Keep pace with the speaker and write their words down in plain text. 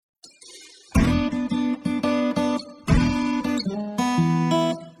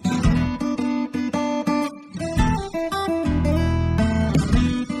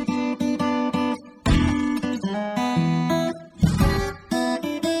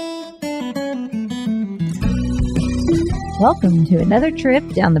Welcome to another trip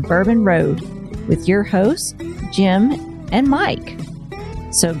down the Bourbon Road with your hosts, Jim and Mike.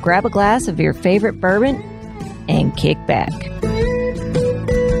 So grab a glass of your favorite bourbon and kick back.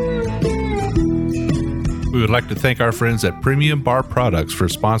 We would like to thank our friends at Premium Bar Products for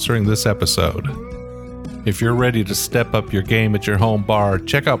sponsoring this episode. If you're ready to step up your game at your home bar,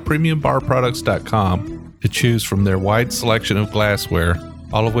 check out PremiumBarProducts.com to choose from their wide selection of glassware,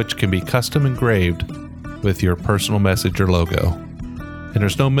 all of which can be custom engraved with your personal message or logo. And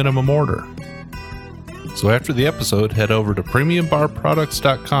there's no minimum order. So after the episode, head over to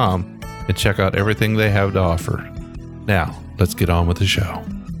PremiumBarProducts.com and check out everything they have to offer. Now, let's get on with the show.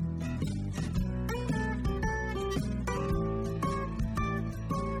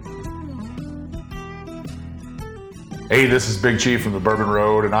 Hey, this is Big Chief from the Bourbon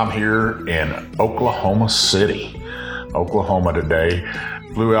Road, and I'm here in Oklahoma City, Oklahoma today.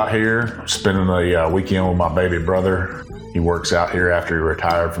 Flew out here, spending the weekend with my baby brother. He works out here after he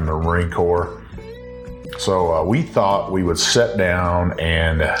retired from the Marine Corps. So we thought we would sit down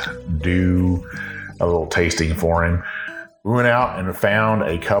and do a little tasting for him. We went out and found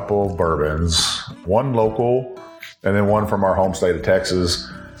a couple of bourbons, one local and then one from our home state of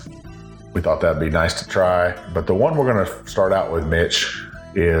Texas. We thought that'd be nice to try. But the one we're going to start out with, Mitch,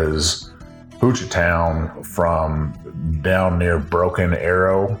 is Puget Town from down near Broken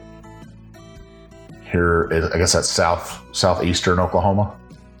Arrow. Here is, I guess that's southeastern Oklahoma.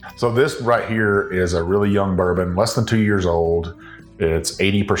 So this right here is a really young bourbon, less than 2 years old. It's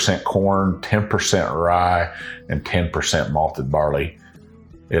 80% corn, 10% rye, and 10% malted barley.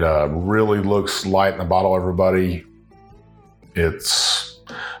 It really looks light in the bottle, everybody. It's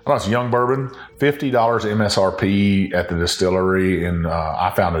a young bourbon, $50 MSRP at the distillery, and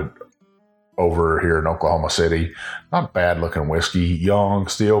I found it over here in Oklahoma City. Not bad looking whiskey, young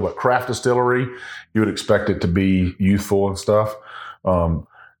still, but craft distillery. You would expect it to be youthful and stuff.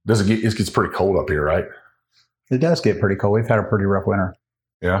 It gets pretty cold up here, right? It does get pretty cold. We've had a pretty rough winter.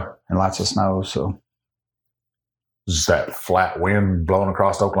 Yeah. And lots of snow, so. Is that flat wind blowing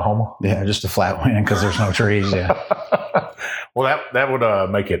across Oklahoma? Yeah, just a flat wind because there's no trees, yeah. Well, that would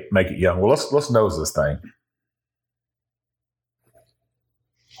make it young. Well, let's nose this thing.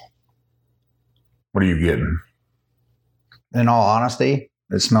 What are you getting? In all honesty,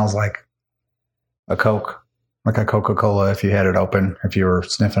 it smells like a Coke, like a Coca-Cola if you had it open, if you were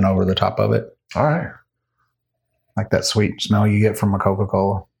sniffing over the top of it. All right. Like that sweet smell you get from a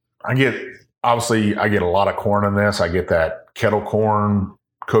Coca-Cola. I get a lot of corn in this. I get that kettle corn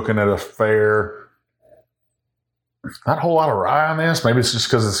cooking at a fair. Not a whole lot of rye on this. Maybe it's just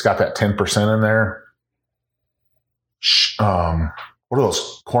because it's got that 10% in there. What are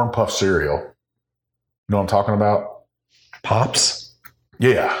those? Corn Puff cereal. You know what I'm talking about? Pops?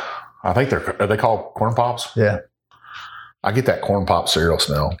 Yeah. I think are they called Corn Pops? Yeah. I get that Corn Pop cereal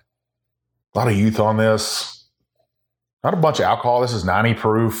smell. A lot of youth on this. Not a bunch of alcohol. This is 90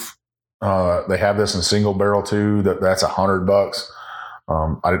 proof. They have this in single barrel too. That's $100.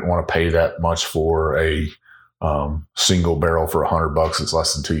 I didn't want to pay that much for a single barrel for $100. It's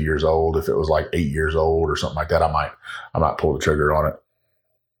less than 2 years old. If it was like 8 years old or something like that, I might pull the trigger on it.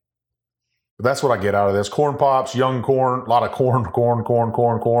 But that's what I get out of this. Corn Pops, young corn, a lot of corn.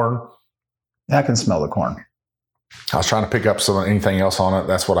 Yeah, I can smell the corn. I was trying to pick up anything else on it.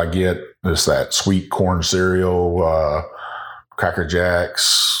 That's what I get. It's that sweet corn cereal, Cracker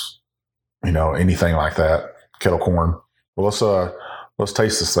Jacks, anything like that. Kettle corn. Well, let's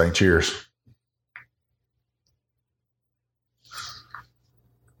taste this thing. Cheers.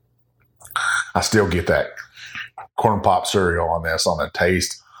 I still get that Corn Pop cereal on the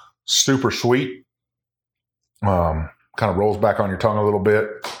taste. Super sweet. Kind of rolls back on your tongue a little bit.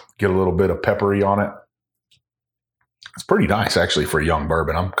 Get a little bit of peppery on it. It's pretty nice, actually, for a young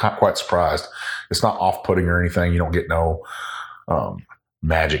bourbon. I'm quite surprised. It's not off-putting or anything. You don't get no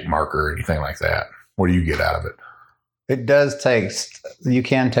magic marker or anything like that. What do you get out of it? It does taste, you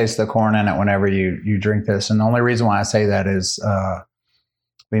can taste the corn in it whenever you drink this. And the only reason why I say that is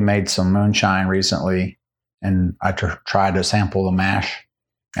we made some moonshine recently, and I tried to sample the mash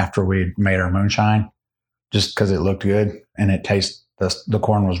after we made our moonshine just because it looked good, and it tastes, the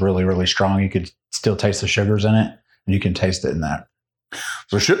corn was really, really strong. You could still taste the sugars in it, and you can taste it in that. So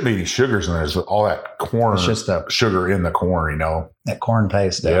there shouldn't be any sugars in there. There's all that corn, it's just the sugar in the corn, That corn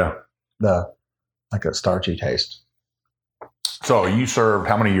taste. Yeah. Like a starchy taste. So you served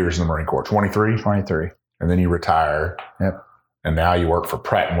how many years in the Marine Corps? 23? 23. And then you retire. Yep. And now you work for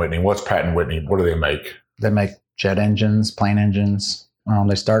Pratt & Whitney. What's Pratt & Whitney? What do they make? They make jet engines, plane engines.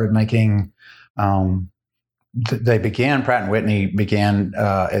 They started making Pratt & Whitney began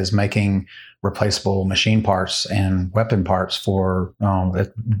as making replaceable machine parts and weapon parts for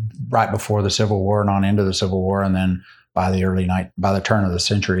right before the Civil War and on into the Civil War. And then by the turn of the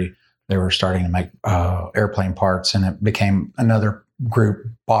century, they were starting to make airplane parts, and it became another group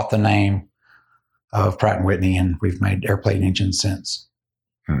bought the name of Pratt & Whitney, and we've made airplane engines since.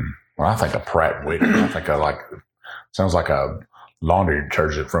 When I think of Pratt & Whitney, I think of sounds like a laundry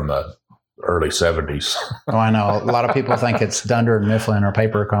detergent from the early 70s. Oh, I know. A lot of people think it's Dunder and Mifflin or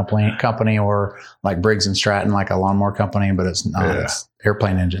paper company or like Briggs and Stratton, like a lawnmower company, but it's not. Yeah. It's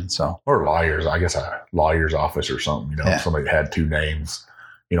airplane engine. So, or lawyers, I guess a lawyer's office or something, somebody had two names.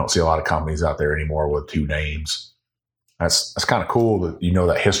 You don't see a lot of companies out there anymore with two names. That's kind of cool that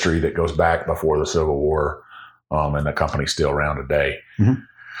that history that goes back before the Civil War, and the company's still around today. Mm-hmm.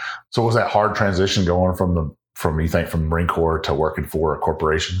 So was that hard transition going from the Marine Corps to working for a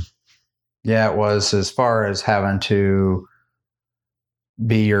corporation? Yeah, it was, as far as having to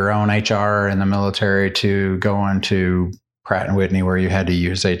be your own HR in the military to go into Pratt & Whitney where you had to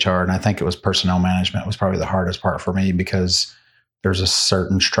use HR. And I think it was personnel management was probably the hardest part for me, because there's a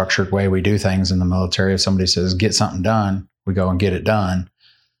certain structured way we do things in the military. If somebody says, get something done, we go and get it done.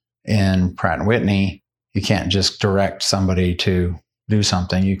 In Pratt & Whitney, you can't just direct somebody to do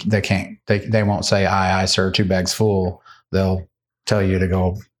something. They won't say, aye, sir, 2 bags full. They'll tell you to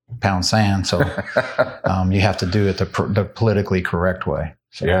go pound sand. So you have to do it the politically correct way.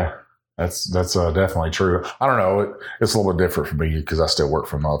 So. Yeah, that's definitely true. I don't know. It's a little bit different for me because I still work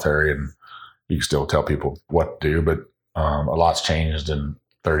for the military, and you can still tell people what to do, but a lot's changed in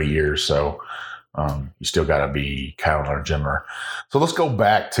 30 years. So you still got to be kind of learner. So let's go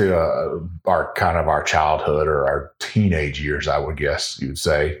back to our childhood or our teenage years, I would guess you would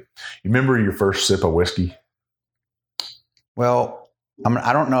say. You remember your first sip of whiskey? Well,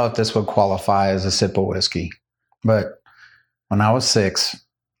 I don't know if this would qualify as a sip of whiskey, but when I was 6,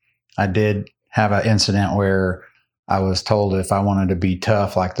 I did have an incident where I was told if I wanted to be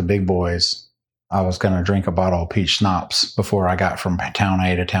tough like the big boys, I was going to drink a bottle of peach schnapps before I got from town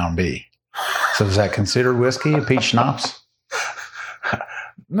A to town B. So is that considered whiskey, a peach schnapps?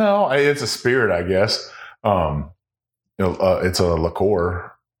 No, it's a spirit, I guess. It's a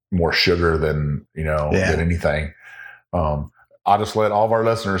liqueur, more sugar than than anything. I'll just let all of our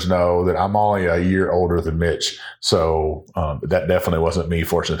listeners know that I'm only a year older than Mitch. So that definitely wasn't me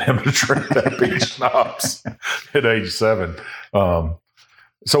forcing him to drink that peach schnapps at age 7.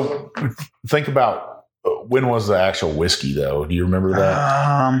 So think about, when was the actual whiskey though? Do you remember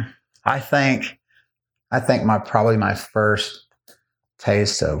that? I think probably my first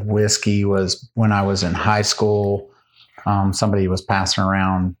taste of whiskey was when I was in high school. Somebody was passing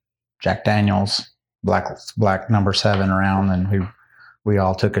around Jack Daniels black number 7 around, and we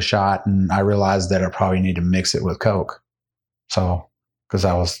all took a shot, and I realized that I probably need to mix it with Coke. So, because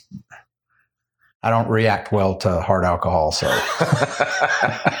I don't react well to hard alcohol. So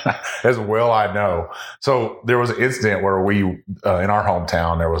as well, I know. So there was an incident where we, in our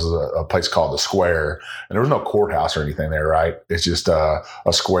hometown, there was a place called the Square, and there was no courthouse or anything there, right? It's just a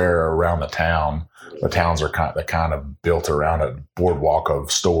square around the town. The towns are kind of built around a boardwalk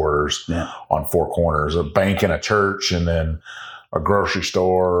of stores on 4 corners, a bank and a church, and then a grocery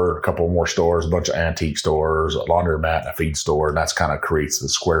store, a couple more stores, a bunch of antique stores, a laundromat, and a feed store. And that's kind of creates the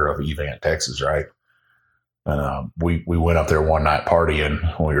square of Evant, Texas, right? And we went up there one night partying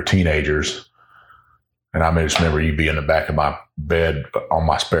when we were teenagers. And I just remember you being in the back of my bed on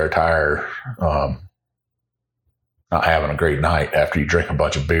my spare tire, not having a great night after you drink a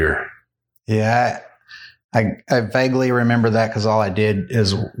bunch of beer. Yeah, I vaguely remember that because all I did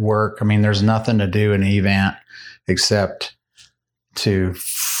is work. I mean, there's nothing to do in Evant except to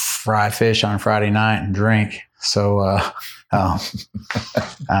fry fish on Friday night and drink. So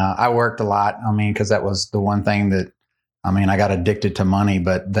I worked a lot. I mean, because that was the one thing that, I got addicted to money.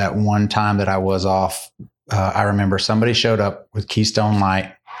 But that one time that I was off, I remember somebody showed up with Keystone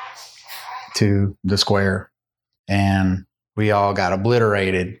Light to the Square, and we all got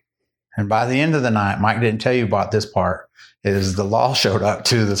obliterated. And by the end of the night, Mike didn't tell you about this part, is the law showed up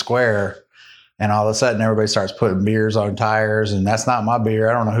to the Square, and all of a sudden everybody starts putting beers on tires, and that's not my beer.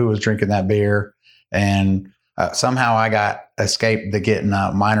 I don't know who was drinking that beer. And somehow I escaped the getting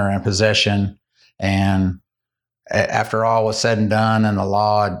a minor in possession. And after all was said and done, and the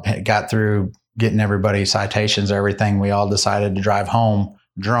law got through getting everybody citations, everything, we all decided to drive home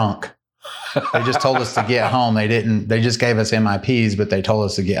drunk. They just told us to get home. They just gave us MIPs, but they told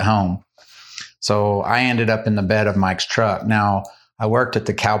us to get home. So I ended up in the bed of Mike's truck. Now, I worked at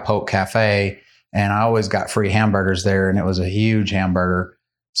the Cowpoke Cafe, and I always got free hamburgers there, and it was a huge hamburger.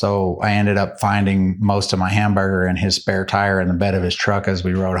 So I ended up finding most of my hamburger and his spare tire in the bed of his truck as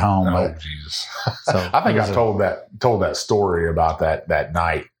we rode home. Oh, Jesus. So I think I told that story about that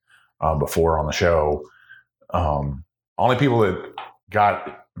night before on the show. Only people that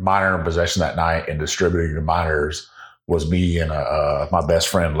got minor in possession that night and distributing to minors was me and my best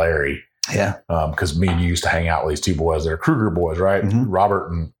friend Larry. Yeah. Because me and you used to hang out with these two boys. They're Kruger boys, right? Mm-hmm.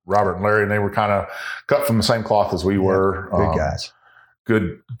 Robert and Larry, and they were kind of cut from the same cloth as we were. Good guys.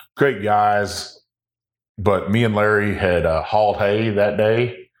 Great guys. But me and Larry had hauled hay that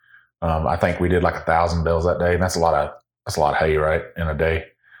day. I think we did like 1,000 bales that day, and that's a lot of hay, right, in a day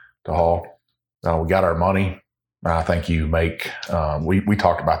to haul. We got our money. I think you make. We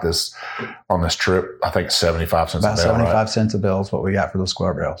talked about this on this trip. I think 75 cents about a bale. 75 right? cents a bill is what we got for those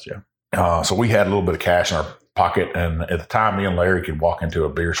square bales. Yeah. So we had a little bit of cash in our pocket, and at the time, me and Larry could walk into a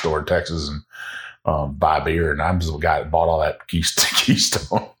beer store in Texas and buy beer, and I'm just the guy that bought all that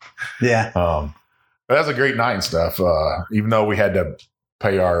Keystone. Yeah. But that was a great night and stuff. Even though we had to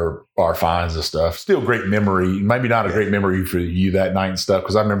pay our fines and stuff, still great memory. Maybe not a great memory for you that night and stuff,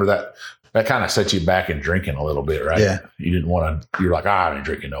 because I remember that kind of set you back in drinking a little bit, right? Yeah. You didn't want to. You're like, I ain't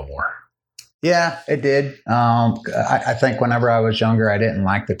drinking no more. Yeah, it did. I think whenever I was younger, I didn't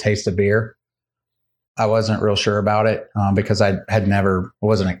like the taste of beer. I wasn't real sure about it because I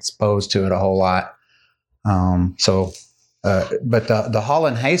wasn't exposed to it a whole lot. But the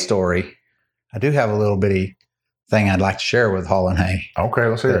Holland Hay story, I do have a little bitty thing I'd like to share with Holland Hay. Okay,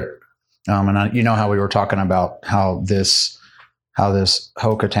 let's hear it. And you know how we were talking about how this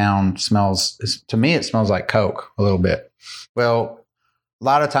Hoka Town smells. To me, it smells like Coke a little bit. Well, a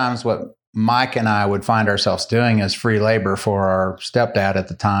lot of times what Mike and I would find ourselves doing as free labor for our stepdad at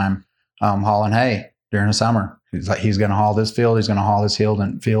the time, hauling hay during the summer. He's going to haul this field, he's going to haul this field,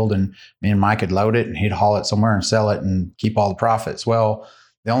 and me and Mike would load it, and he'd haul it somewhere and sell it and keep all the profits. Well,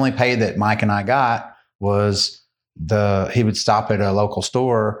 the only pay that Mike and I got was he would stop at a local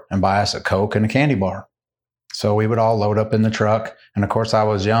store and buy us a Coke and a candy bar. So we would all load up in the truck. And of course I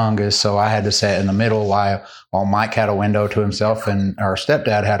was youngest, so I had to sit in the middle while Mike had a window to himself and our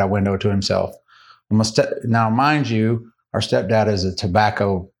stepdad had a window to himself. Now, mind you, our stepdad is a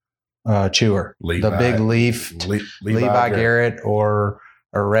tobacco chewer, the big Levi Garrett or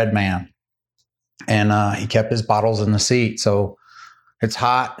Red Man. And he kept his bottles in the seat. So it's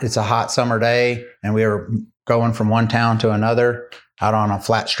hot. It's a hot summer day. And we were going from one town to another out on a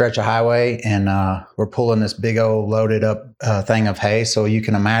flat stretch of highway, and we're pulling this big old loaded up thing of hay. So you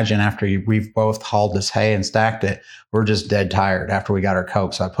can imagine after we've both hauled this hay and stacked it, we're just dead tired after we got our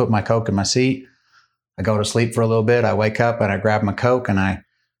Coke. So I put my Coke in my seat. I go to sleep for a little bit. I wake up and I grab my Coke and I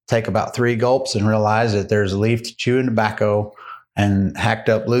take about 3 gulps and realize that there's leaf chewing tobacco and hacked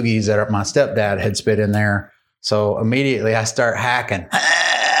up loogies that my stepdad had spit in there. So immediately I start hacking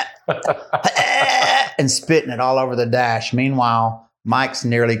and spitting it all over the dash. Meanwhile, Mike's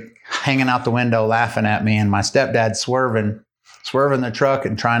nearly hanging out the window laughing at me, and my stepdad's swerving the truck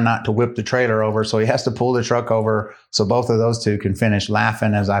and trying not to whip the trailer over. So he has to pull the truck over so both of those two can finish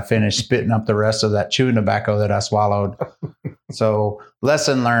laughing as I finish spitting up the rest of that chewing tobacco that I swallowed. So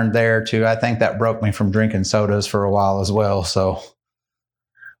lesson learned there too. I think that broke me from drinking sodas for a while as well. So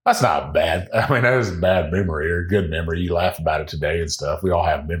that's not bad. I mean, that is a bad memory or a good memory. You laugh about it today and stuff. We all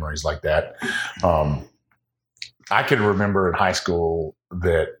have memories like that. I can remember in high school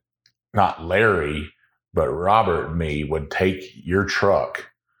that not Larry, but Robert and me would take your truck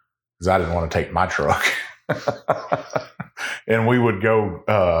because I didn't want to take my truck. And we would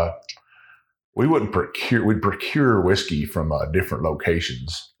go, we'd procure whiskey from different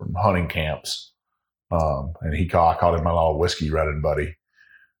locations, from hunting camps. And I called him my little whiskey running buddy.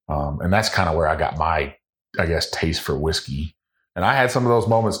 And that's kind of where I got my, I guess, taste for whiskey. And I had some of those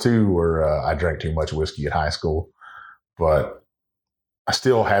moments too where I drank too much whiskey in high school, but I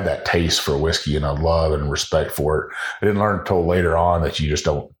still had that taste for whiskey and a love and respect for it. I didn't learn until later on that you just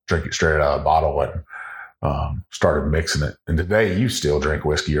don't drink it straight out of a bottle and started mixing it. And today you still drink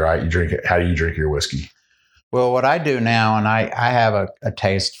whiskey, right? You drink it. How do you drink your whiskey? Well, what I do now, and I have a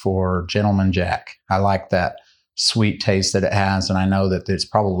taste for Gentleman Jack. I like that sweet taste that it has, and I know that it's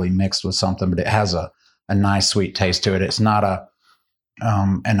probably mixed with something, but it has a nice sweet taste to it. It's not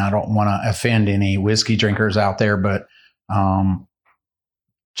and I don't want to offend any whiskey drinkers out there, but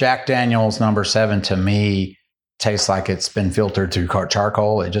Jack Daniel's number 7 to me tastes like it's been filtered through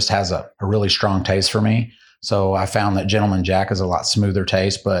charcoal. It just has a really strong taste for me. So I found that Gentleman Jack is a lot smoother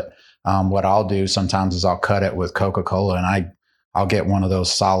taste, but what I'll do sometimes is I'll cut it with Coca-Cola, and I'll get one of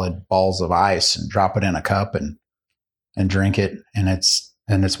those solid balls of ice and drop it in a cup and drink it. And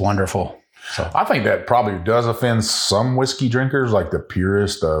it's wonderful. So I think that probably does offend some whiskey drinkers, like the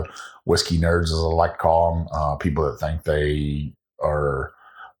purists, the whiskey nerds, as I like to call them, people that think they are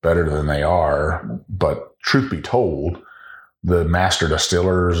better than they are. But truth be told, the master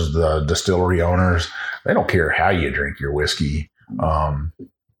distillers, the distillery owners, they don't care how you drink your whiskey.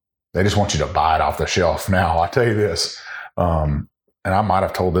 They just want you to buy it off the shelf. Now, I tell you this, and I might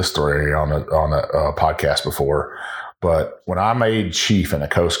have told this story on a podcast before, but when I made chief in the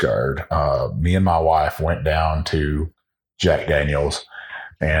Coast Guard, me and my wife went down to Jack Daniel's,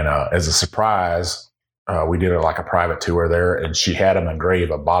 and as a surprise, we did like a private tour there, and she had him engrave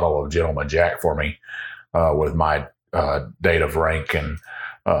a bottle of Gentleman Jack for me with my date of rank and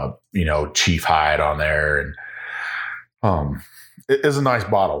chief hide on there, and it is a nice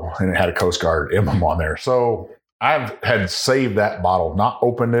bottle, and it had a Coast Guard emblem on there. So I had saved that bottle, not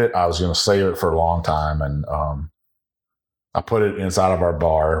opened it. I was going to save it for a long time, and I put it inside of our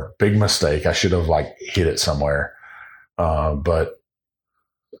bar. Big mistake. I should have hid it somewhere. But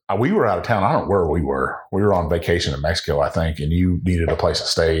we were out of town. I don't know where we were. We were on vacation in Mexico, I think, and you needed a place to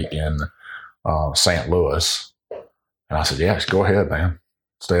stay in St. Louis. And I said, yeah, just go ahead, man.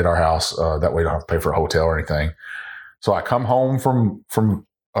 Stay at our house. That way you don't have to pay for a hotel or anything. So I come home from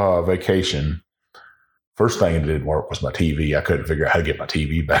vacation. First thing that didn't work was my TV. I couldn't figure out how to get my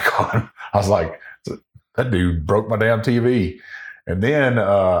TV back on. I was like, that dude broke my damn TV. And then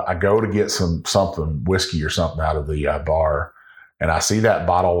I go to get something, whiskey or something out of the bar, and I see that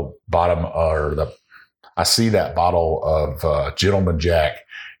bottle of Gentleman Jack,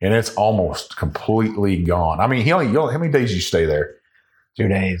 and it's almost completely gone. I mean, how many days did you stay there? 2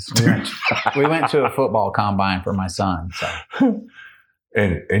 days. We went to a football combine for my son. So.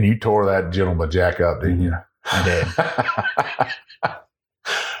 And you tore that Gentleman Jack up, didn't you? I did.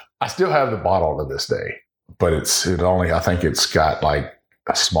 I still have the bottle to this day, but I think it's got like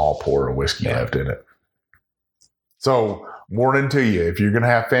a small pour of whiskey left in it. So, warning to you, if you're going to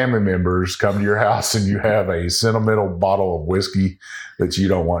have family members come to your house and you have a sentimental bottle of whiskey that you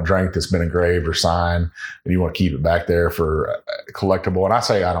don't want drank that's been engraved or signed, and you want to keep it back there for collectible. And I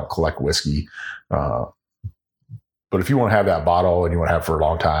say I don't collect whiskey, but if you want to have that bottle and you want to have it for a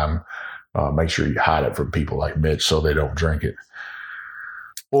long time, make sure you hide it from people like Mitch so they don't drink it.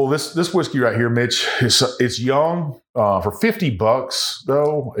 Well, this whiskey right here, Mitch, it's young. For $50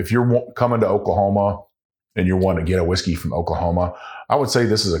 though, if you're coming to Oklahoma and you're wanting to get a whiskey from Oklahoma, I would say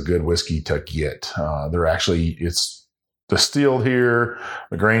this is a good whiskey to get. It's distilled here.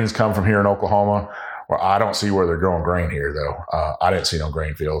 The grains come from here in Oklahoma. Well, I don't see where they're growing grain here though. I didn't see no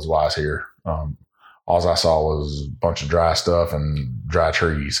grain fields while I was here. All I saw was a bunch of dry stuff and dry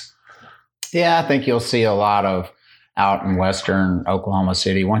trees. Yeah, I think you'll see a lot of out in western Oklahoma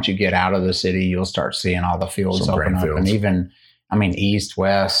City. Once you get out of the city, you'll start seeing all the fields open up. And even, east,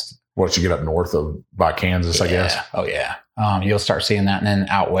 west. Once you get up north by Kansas, I guess. Oh, yeah. You'll start seeing that. And then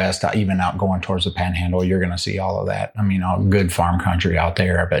out west, even out going towards the Panhandle, you're going to see all of that. Good farm country out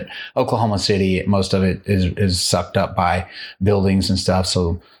there. But Oklahoma City, most of it is sucked up by buildings and stuff.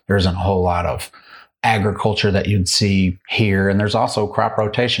 So there isn't a whole lot of agriculture that you'd see here. And there's also crop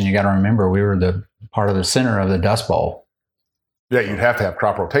rotation. You got to remember, we were the part of the center of the Dust Bowl. Yeah, you'd have to have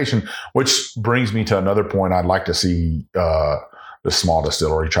crop rotation, which brings me to another point. I'd like to see the small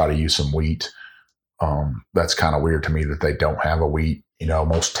distillery try to use some wheat. That's kind of weird to me that they don't have a wheat.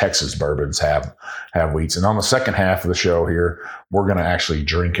 Most Texas bourbons have wheats. And on the second half of the show here, we're going to actually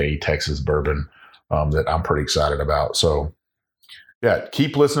drink a Texas bourbon that I'm pretty excited about. So yeah,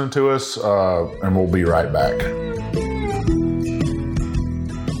 keep listening to us, and we'll be right back.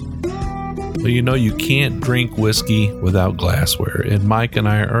 Well, you can't drink whiskey without glassware, and Mike and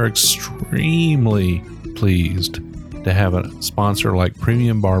I are extremely pleased to have a sponsor like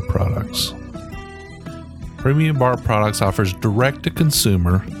Premium Bar Products. Premium Bar Products offers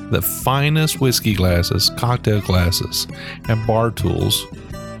direct-to-consumer the finest whiskey glasses, cocktail glasses, and bar tools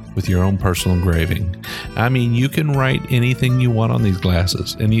with your own personal engraving. You can write anything you want on these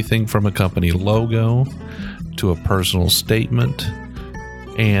glasses, anything from a company logo to a personal statement,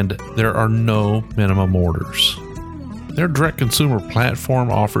 and there are no minimum orders. Their direct consumer platform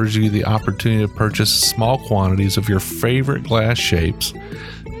offers you the opportunity to purchase small quantities of your favorite glass shapes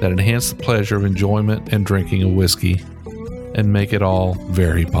that enhance the pleasure of enjoyment and drinking a whiskey and make it all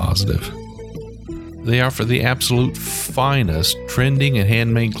very positive. They offer the absolute finest trending and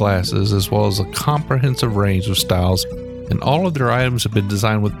handmade glasses, as well as a comprehensive range of styles, and all of their items have been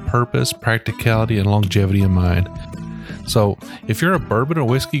designed with purpose, practicality, and longevity in mind. So if you're a bourbon or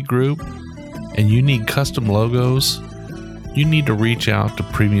whiskey group and you need custom logos, you need to reach out to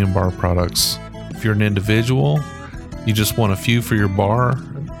Premium Bar Products. If you're an individual, you just want a few for your bar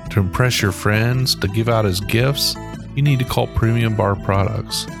to impress your friends, to give out as gifts, you need to call Premium Bar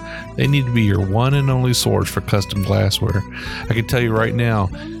Products. They need to be your one and only source for custom glassware. I can tell you right now,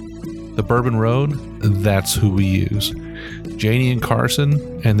 the Bourbon Road, that's who we use. Janie and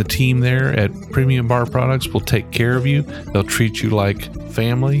Carson and the team there at Premium Bar Products will take care of you. They'll treat you like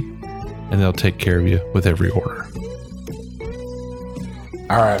family, and they'll take care of you with every order.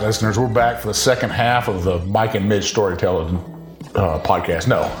 All right, listeners, we're back for the second half of the Mike and Mitch Storytelling podcast.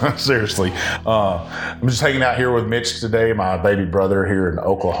 No, seriously. I'm just hanging out here with Mitch today, my baby brother here in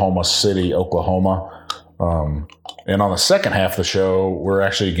Oklahoma City, Oklahoma. And on the second half of the show, we're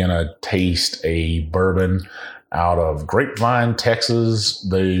actually going to taste a bourbon out of Grapevine, Texas.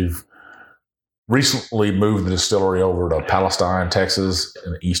 They've recently moved the distillery over to Palestine, Texas,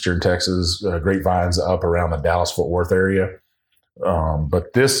 in eastern Texas. Grapevine's up around the Dallas-Fort Worth area.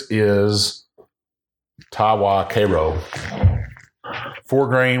 But this is Tawa Cairo,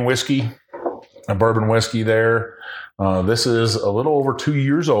 4-grain whiskey, a bourbon whiskey there. This is a little over 2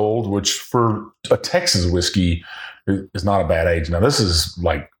 years old, which for a Texas whiskey is not a bad age. Now, this is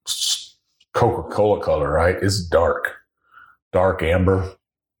like Coca-Cola color, right? It's dark amber,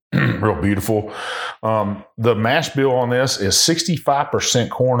 real beautiful. The mash bill on this is 65%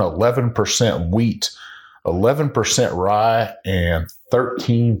 corn, 11% wheat, 11% rye, and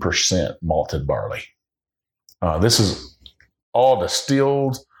 13% malted barley. This is all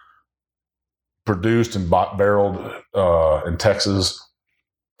distilled, produced and barreled in Texas.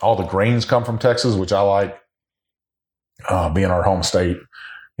 All the grains come from Texas, which I like. Being our home state,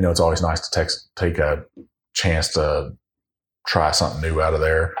 you know, it's always nice to take a chance to try something new out of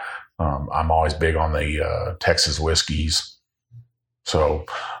there. I'm always big on the Texas whiskeys. So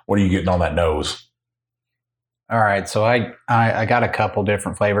what are you getting on that nose? All right. So I got a couple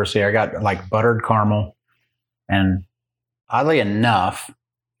different flavors here. I got like buttered caramel, and oddly enough,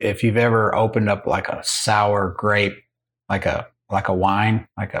 if you've ever opened up like a sour grape, like a wine,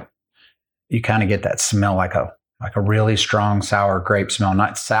 you kind of get that smell like a really strong sour grape smell.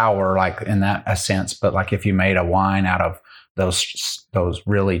 Not sour like in that a sense, but like if you made a wine out of those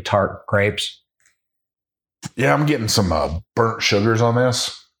really tart grapes. Yeah, I'm getting some burnt sugars on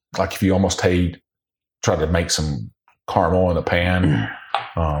this. Like if you almost try to make some caramel in a pan.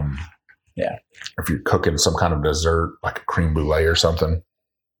 Yeah. If you're cooking some kind of dessert, like a creme brulee or something.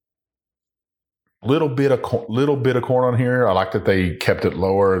 Little bit of corn on here. I like that they kept it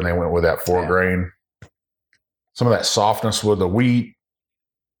lower and they went with that 4-grain. Some of that softness with the wheat.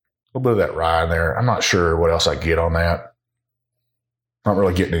 A little bit of that rye in there. I'm not sure what else I get on that. Not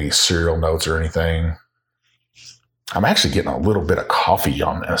really getting any cereal notes or anything. I'm actually getting a little bit of coffee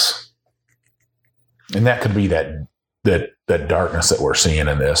on this. And that could be that darkness that we're seeing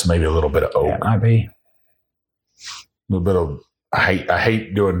in this. Maybe a little bit of oak. Yeah, it might be. A little bit of, I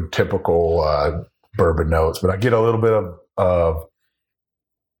hate doing typical bourbon notes, but I get a little bit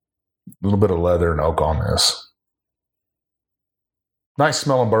of leather and oak on this. Nice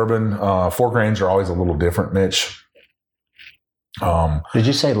smelling bourbon. 4 grains are always a little different, Mitch. Did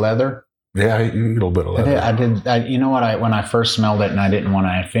you say leather? Yeah, a little bit of leather. I did. You know what? When I first smelled it, and I didn't want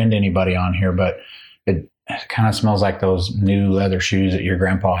to offend anybody on here, but it kind of smells like those new leather shoes that your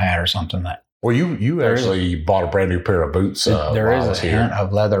grandpa had or something. That well, you actually bought a brand new pair of boots. There is a hint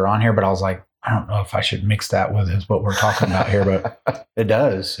of leather on here, but I was like, I don't know if I should mix that with what we're talking about here, but it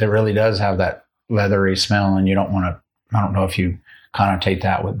does. It really does have that leathery smell, and you don't want to. I don't know if you connotate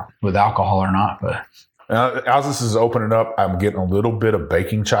that with alcohol or not, but. As this is opening up, I'm getting a little bit of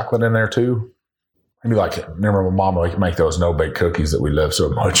baking chocolate in there too. Maybe like, remember when Mama would make those no-bake cookies that we love so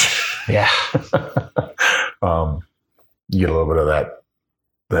much? Yeah. You get a little bit of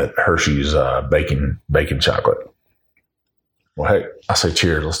that Hershey's baking chocolate. Well, hey, I say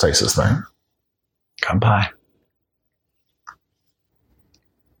cheers. Let's taste this thing. Come by.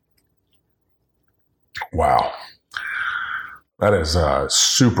 Wow. That is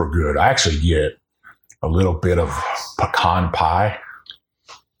super good. I actually get a little bit of pecan pie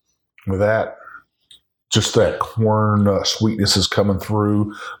with that. Just that corn sweetness is coming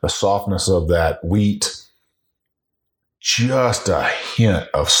through, the softness of that wheat. Just a hint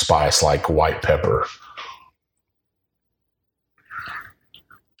of spice like white pepper.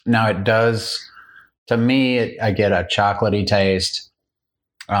 Now it does, to me, I get a chocolatey taste,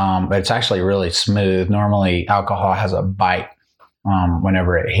 but it's actually really smooth. Normally alcohol has a bite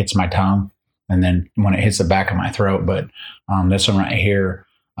whenever it hits my tongue. And then when it hits the back of my throat, but this one right here,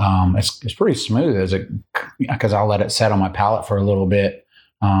 it's pretty smooth because I'll let it set on my palate for a little bit,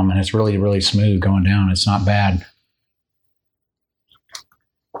 and it's really, really smooth going down. It's not bad.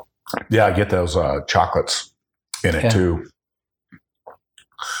 Yeah, I get those chocolates in it too.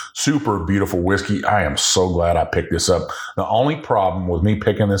 super beautiful whiskey. I am so glad I picked this up. The only problem with me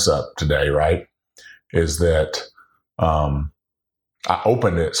picking this up today, right, is that I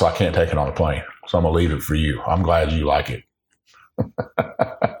opened it, so I can't take it on the plane. So I'm going to leave it for you. I'm glad you like it. It's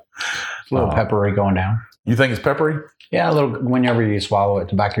a little peppery going down. You think it's peppery? Yeah, a little. Whenever you swallow it,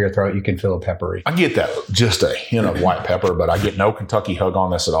 the back of your throat, you can feel it peppery. I get that, just a hint of white pepper, but I get no Kentucky hug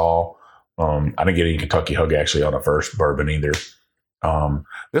on this at all. I didn't get any Kentucky hug actually on the first bourbon either.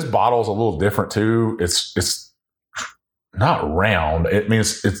 This bottle is a little different too. It's not round. It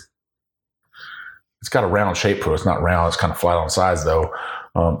means it's got a round shape to it. It's not round. It's kind of flat on the sides though.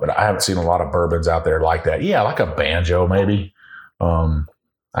 But I haven't seen a lot of bourbons out there like that. Yeah, like a banjo maybe.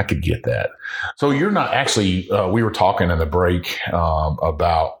 I could get that. So you're not actually, we were talking in the break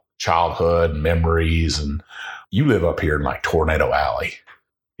about childhood memories, and you live up here in like Tornado Alley.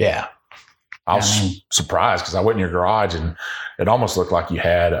 Yeah. I was surprised because I went in your garage and it almost looked like you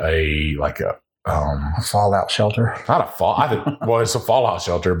had a fallout shelter. Not a fall. Well, it's a fallout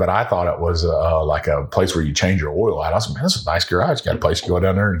shelter, but I thought it was like a place where you change your oil out. I was like, man, this is a nice garage. You got a place to go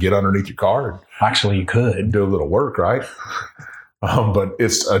down there and get underneath your car. And actually, you could do a little work, right? But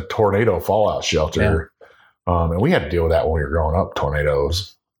it's a tornado fallout shelter. Yeah. And we had to deal with that when we were growing up,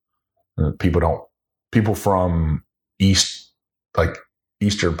 tornadoes. People from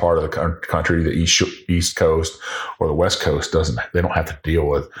eastern part of the country, the east coast or the west coast, they don't have to deal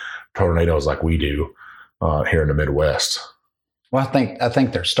with tornadoes like we do here in the Midwest. Well, I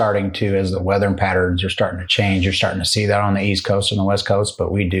think they're starting to, as the weather patterns are starting to change. You're starting to see that on the East Coast and the West Coast,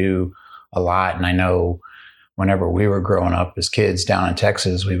 but we do a lot. And I know whenever we were growing up as kids down in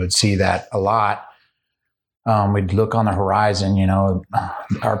Texas, we would see that a lot. We'd look on the horizon,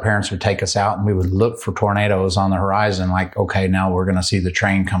 our parents would take us out and we would look for tornadoes on the horizon. Like, okay, now we're going to see the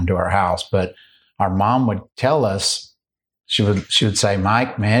train come to our house. But our mom would tell us, she would say,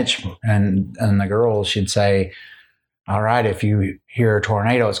 Mike, Mitch, and the girls, she'd say, all right, if you hear a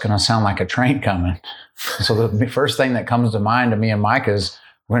tornado, it's going to sound like a train coming. So the first thing that comes to mind to me and Mike is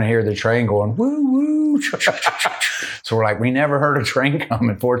we're going to hear the train going, woo, woo. So we're like, we never heard a train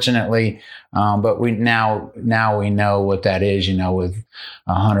coming, fortunately. But we now we know what that is, with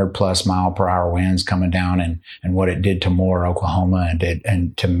 100+ mile per hour winds coming down and what it did to Moore, Oklahoma,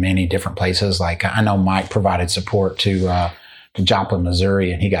 and to many different places. Like I know Mike provided support to Joplin,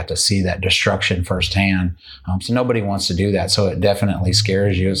 Missouri, and he got to see that destruction firsthand. So nobody wants to do that. So it definitely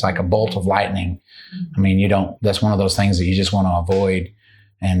scares you. It's like a bolt of lightning. I mean, that's one of those things that you just want to avoid.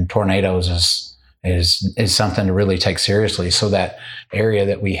 And tornadoes is something to really take seriously. So that area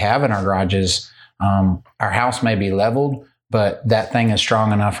that we have in our garages, our house may be leveled, but that thing is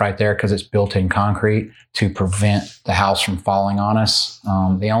strong enough right there because it's built in concrete to prevent the house from falling on us.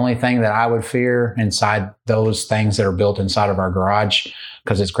 The only thing that I would fear inside those things that are built inside of our garage,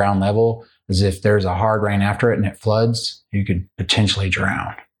 because it's ground level, is if there's a hard rain after it and it floods, you could potentially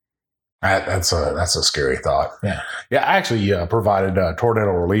drown. That's a scary thought. Yeah. Yeah. I actually provided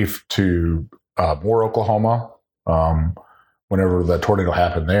tornado relief to Moore, Oklahoma. Whenever the tornado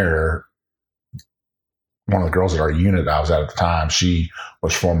happened there, one of the girls at our unit I was at the time, she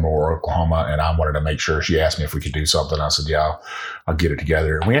was from Moore, Oklahoma, and I wanted to make sure. She asked me if we could do something. I said, yeah, I'll get it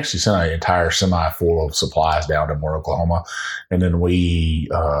together. And we actually sent an entire semi full of supplies down to Moore, Oklahoma. And then we,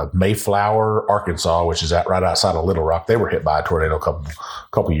 Mayflower, Arkansas, which is right outside of Little Rock, they were hit by a tornado a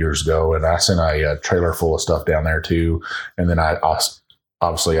couple years ago. And I sent a trailer full of stuff down there too. And then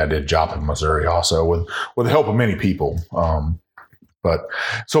obviously I did Joplin, Missouri also with the help of many people. But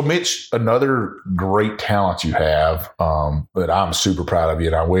so Mitch, another great talent you have that I'm super proud of you.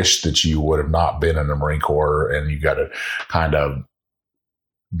 And I wish that you would have not been in the Marine Corps and you got to kind of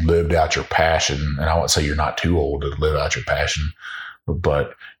lived out your passion. And I won't say you're not too old to live out your passion,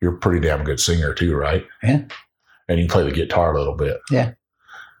 but you're a pretty damn good singer too, right? Yeah. And you play the guitar a little bit. Yeah.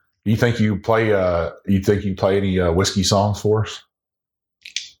 You think you play any whiskey songs for us?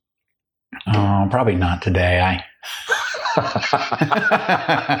 Probably not today.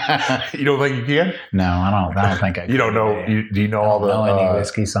 You don't think you can? No, I don't think I can. You don't know. Do you know all the any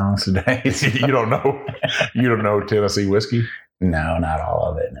whiskey songs today? You don't know. You don't know Tennessee whiskey? No, not all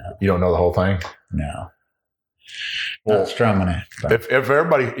of it. No. You don't know the whole thing? No. Well, strumming it. But.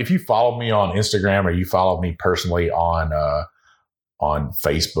 If you follow me on Instagram or you follow me personally on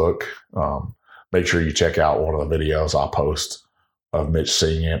Facebook, make sure you check out one of the videos I'll post of Mitch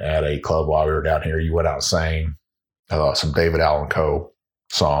singing at a club while we were down here. You went out and sang some David Allan Coe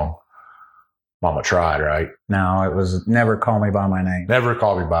song. Mama Tried, right? No, it was Never Call Me By My Name. Never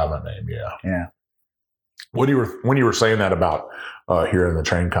Call Me By My Name, yeah. Yeah. When you were saying that about hearing the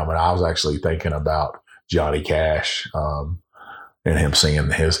train coming, I was actually thinking about Johnny Cash. and him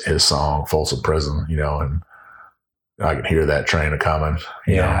singing his song, Folsom Prison, and I could hear that train coming.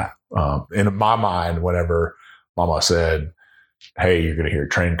 In my mind, whenever Mama said, "Hey, you're going to hear a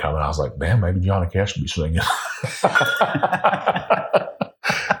train coming," I was like, "Man, maybe Johnny Cash will be singing."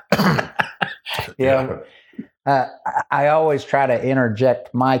 I always try to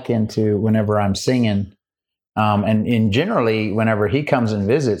interject Mike into whenever I'm singing. And generally, whenever he comes and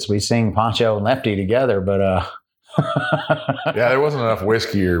visits, we sing Pancho and Lefty together. But yeah, there wasn't enough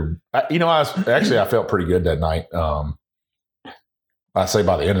whiskey. I felt pretty good that night. I'd say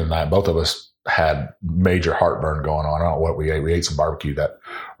by the end of the night, both of us had major heartburn going on. I don't know what we ate. We ate some barbecue that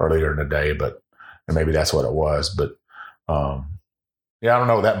earlier in the day, and maybe that's what it was. But I don't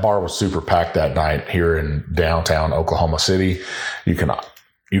know. That bar was super packed that night here in downtown Oklahoma City. You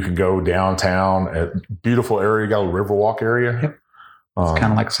can go downtown, beautiful area. You got a Riverwalk area. Yep. It's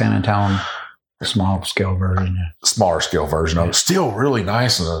kind of like San Antonio, a small scale version. Smaller scale version of it. Still really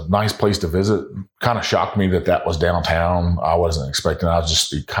nice and a nice place to visit. Kind of shocked me that was downtown. I wasn't expecting. I was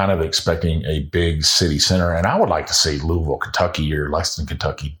just kind of expecting a big city center. And I would like to see Louisville, Kentucky or Lexington,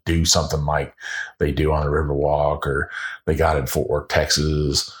 Kentucky do something like they do on the Riverwalk, or they got in Fort Worth,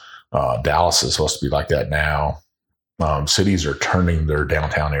 Texas. Dallas is supposed to be like that now. Cities are turning their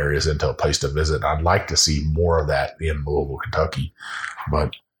downtown areas into a place to visit. I'd like to see more of that in Louisville, Kentucky,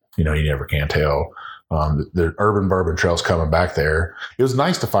 but you never can tell. The Urban Bourbon Trail's coming back there. It was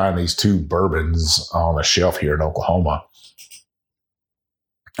nice to find these 2 bourbons on a shelf here in Oklahoma.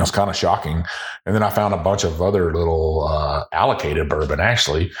 It was kind of shocking. And then I found a bunch of other little allocated bourbon,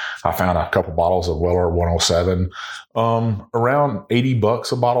 actually. I found a couple bottles of Weller 107, around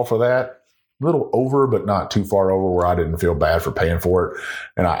 $80 a bottle for that. A little over, but not too far over where I didn't feel bad for paying for it.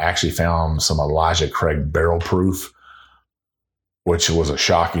 And I actually found some Elijah Craig Barrel Proof, which was a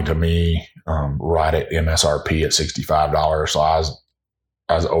shocking to me, right at MSRP at $65. So I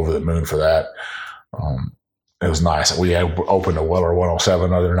was over the moon for that. It was nice. We had opened a Weller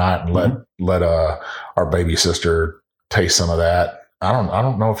 107 the other night and let our baby sister taste some of that. I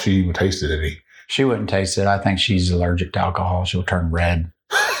don't know if she even tasted any. She wouldn't taste it. I think she's allergic to alcohol. She'll turn red.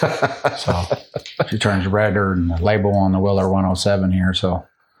 So she turns redder than the label on the Weller 107 here. So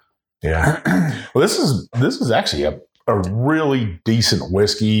yeah. Well, this is actually a really decent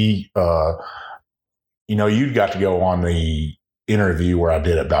whiskey. You got to go on the interview where I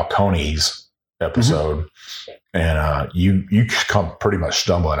did at Balcones episode, and you come pretty much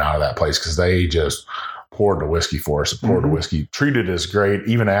stumbling out of that place because they just poured the whiskey for us. Poured the whiskey, treated us great.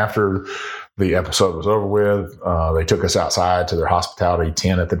 Even after the episode was over with, they took us outside to their hospitality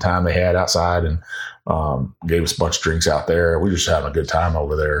tent at the time they had outside, and gave us a bunch of drinks out there. We were just having a good time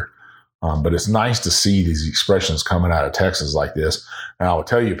over there. But it's nice to see these expressions coming out of Texas like this. And I will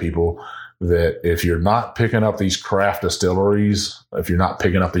tell you, people, that if you're not picking up these craft distilleries, if you're not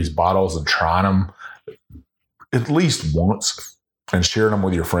picking up these bottles and trying them at least once and sharing them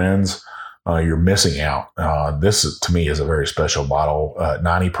with your friends, you're missing out. This, to me, is a very special bottle.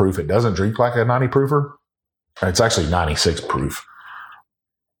 90 proof. It doesn't drink like a 90 proofer. It's actually 96 proof.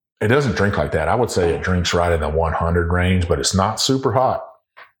 It doesn't drink like that. I would say it drinks right in the 100 range, but it's not super hot.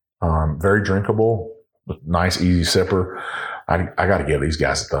 Very drinkable, nice, easy sipper. I got to give these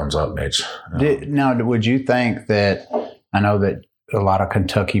guys a thumbs up, Mitch. Now, would you think that, I know that a lot of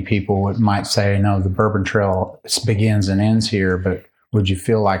Kentucky people might say, no, the Bourbon Trail begins and ends here, but would you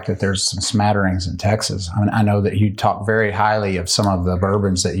feel like that there's some smatterings in Texas? I mean, I know that you talk very highly of some of the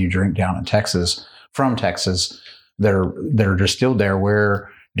bourbons that you drink down in Texas, from Texas, that are just still there. Where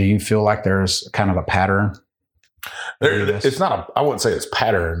do you feel like there's kind of a pattern? It's not I wouldn't say it's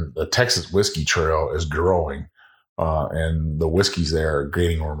pattern. The Texas whiskey trail is growing, and the whiskeys there are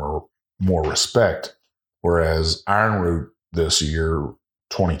gaining more respect. Whereas Iron Root this year,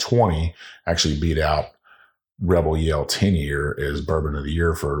 2020, actually beat out Rebel Yell 10 year as Bourbon of the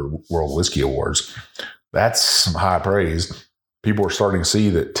Year for World Whiskey Awards. That's some high praise. People are starting to see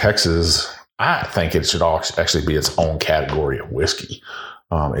that Texas, I think it should actually be its own category of whiskey.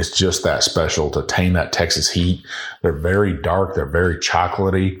 It's just that special to tame that Texas heat. They're very dark. They're very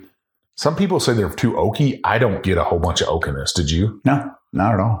chocolatey. Some people say they're too oaky. I don't get a whole bunch of oak in this. Did you? No,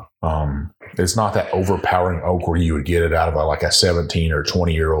 not at all. It's not that overpowering oak where you would get it out of like a 17 or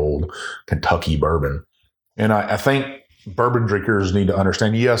 20-year-old Kentucky bourbon. And I think bourbon drinkers need to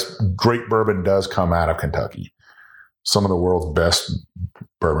understand, yes, great bourbon does come out of Kentucky. Some of the world's best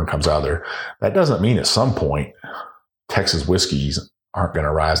bourbon comes out of there. That doesn't mean at some point Texas whiskeys aren't going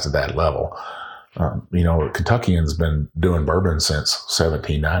to rise to that level. Kentuckians been doing bourbon since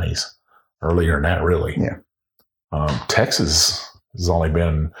 1790s, earlier than that, really. Yeah. Texas has only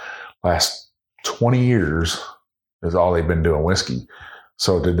been last 20 years is all they've been doing whiskey.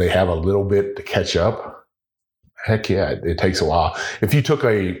 So did they have a little bit to catch up? Heck yeah, it takes a while. If you took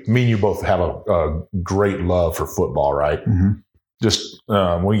me and you both have a great love for football, right? Mm-hmm. Just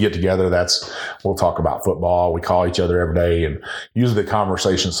when we get together, we'll talk about football. We call each other every day, and usually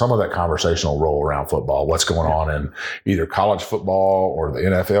some of that conversation will roll around football, what's going on in either college football or the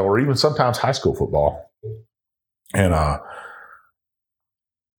NFL or even sometimes high school football. And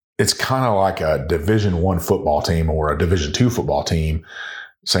it's kind of like a Division I football team or a Division II football team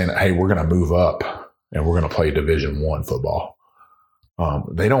saying, hey, we're going to move up and we're going to play Division I football.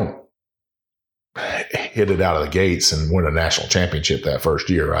 They don't hit it out of the gates and win a national championship that first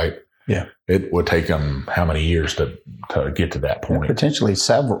year, right? Yeah. It would take them how many years to get to that point? Potentially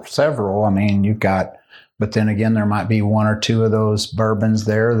several. I mean, you've got, but then again, there might be one or two of those bourbons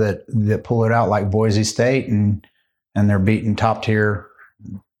there that pull it out, like Boise State, and they're beating top tier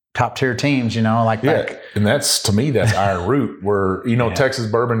teams, like yeah. that. And to me, that's Iron Root, where, Texas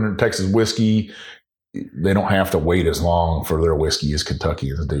bourbon and Texas whiskey, they don't have to wait as long for their whiskey as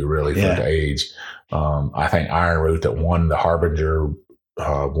Kentuckians do, really, for it to age. I think Iron Root that won the Harbinger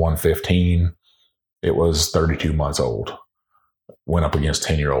 115, it was 32 months old, went up against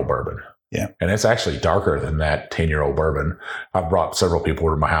 10-year-old bourbon. Yeah. And it's actually darker than that 10-year-old bourbon. I've brought several people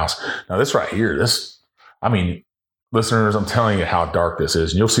to my house. Now, this right here, listeners, I'm telling you how dark this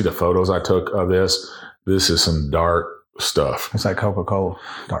is. And you'll see the photos I took of this. This is some dark stuff. It's like Coca-Cola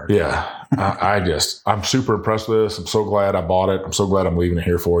dark. Yeah. I'm super impressed with this. I'm so glad I bought it. I'm so glad I'm leaving it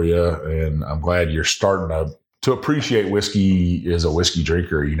here for you. And I'm glad you're starting to appreciate whiskey as a whiskey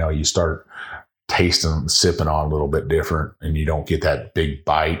drinker. You start tasting and sipping on a little bit different, and you don't get that big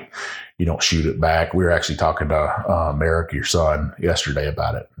bite. You don't shoot it back. We were actually talking to Merrick, your son, yesterday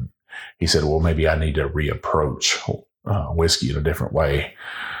about it. He said, well, maybe I need to reapproach whiskey in a different way.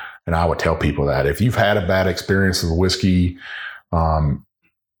 And I would tell people that if you've had a bad experience with whiskey,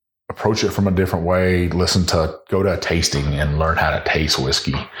 approach it from a different way. Go to a tasting and learn how to taste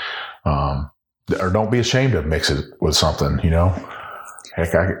whiskey. Or don't be ashamed to mix it with something,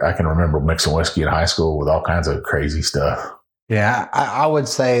 Heck, I can remember mixing whiskey in high school with all kinds of crazy stuff. Yeah, I would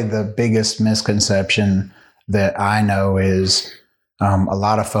say the biggest misconception that I know is a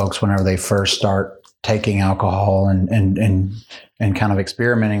lot of folks, whenever they first start taking alcohol and kind of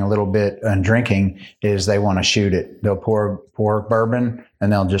experimenting a little bit and drinking, is they want to shoot it. They'll pour bourbon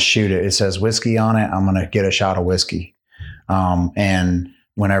and they'll just shoot it. It says whiskey on it. I'm going to get a shot of whiskey. And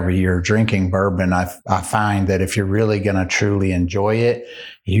whenever you're drinking bourbon, I find that if you're really going to truly enjoy it,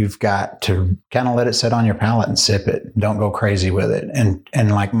 you've got to kind of let it sit on your palate and sip it. Don't go crazy with it.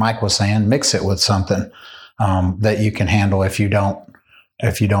 And like Mike was saying, mix it with something that you can handle if you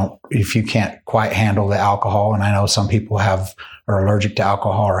can't quite handle the alcohol. And I know some people are allergic to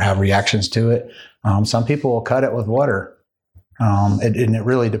alcohol or have reactions to it. Some people will cut it with water. It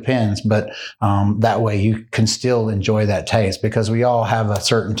really depends, but that way you can still enjoy that taste, because we all have a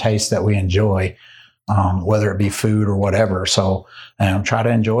certain taste that we enjoy, whether it be food or whatever. So try to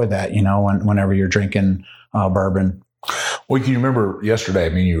enjoy that, whenever you're drinking bourbon. Well, you remember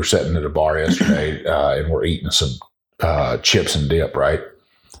yesterday, you were sitting at a bar yesterday and we're eating some chips and dip, right?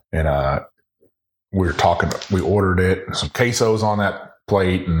 And we were talking, we ordered it, some quesos on that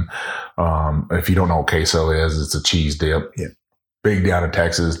plate. And if you don't know what queso is, it's a cheese dip. Yeah. Big down in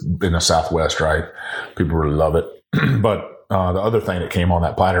Texas, in the Southwest, right? People really love it. But the other thing that came on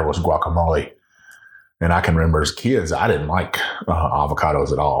that platter was guacamole. And I can remember as kids, I didn't like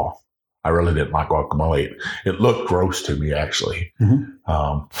avocados at all. I really didn't like guacamole. It looked gross to me, actually. Mm-hmm.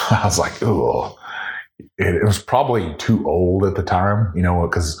 I was like, ooh. It was probably too old at the time,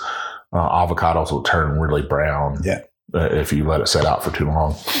 because avocados will turn really brown if you let it set out for too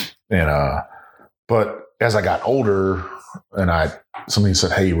long. And but as I got older, and somebody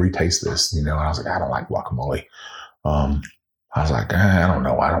said, "Hey, retaste this," and I was like, "I don't like guacamole." I was like, I don't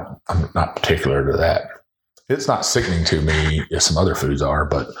know. I'm not particular to that. It's not sickening to me as some other foods are,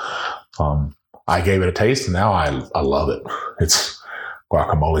 but I gave it a taste, and now I love it.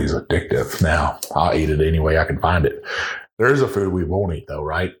 Guacamole is addictive now. I'll eat it any way I can find it. There's a food we won't eat, though,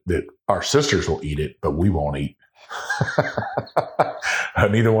 right? That our sisters will eat it, but we won't eat.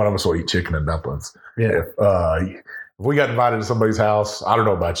 Neither one of us will eat chicken and dumplings. Yeah. If we got invited to somebody's house, I don't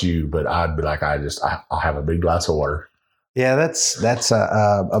know about you, but I'd be like, I'll have a big glass of water. Yeah, that's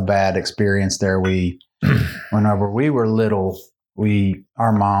a bad experience there. Whenever we were little,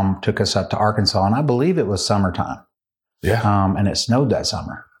 our mom took us up to Arkansas, and I believe it was summertime. Yeah. And it snowed that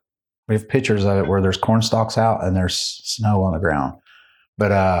summer. We have pictures of it where there's corn stalks out and there's snow on the ground.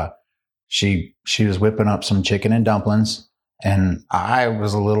 But she was whipping up some chicken and dumplings, And I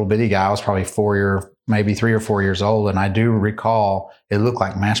was a little bitty guy. I was probably maybe 3 or 4 years old. And I do recall it looked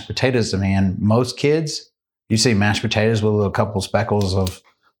like mashed potatoes to me. And most kids, you see mashed potatoes with a couple speckles of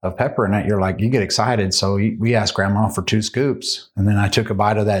pepper in it, you're like, you get excited. So we asked Grandma for 2 scoops. And then I took a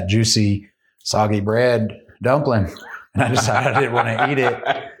bite of that juicy, soggy bread dumpling. And I decided I didn't want to eat it.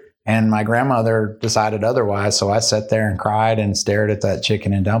 And my grandmother decided otherwise. So I sat there and cried and stared at that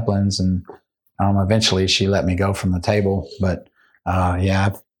chicken and dumplings. And eventually she let me go from the table. But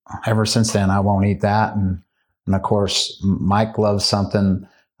ever since then, I won't eat that. And of course, Mike loves something.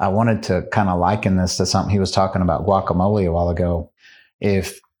 I wanted to kind of liken this to something he was talking about, guacamole, a while ago.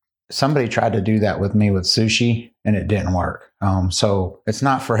 If somebody tried to do that with me with sushi and it didn't work. So it's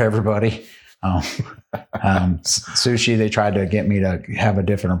not for everybody. Sushi, they tried to get me to have a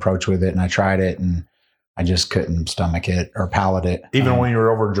different approach with it. And I tried it and I just couldn't stomach it or palate it. Even when you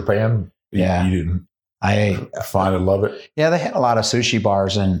were over in Japan? Yeah. You didn't find and love it? Yeah, they had a lot of sushi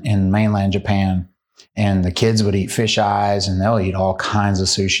bars in mainland Japan. And the kids would eat fish eyes and they'll eat all kinds of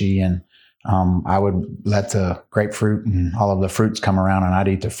sushi. And I would let the grapefruit and all of the fruits come around and I'd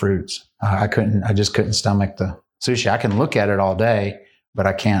eat the fruits. I just couldn't stomach the sushi. I can look at it all day, but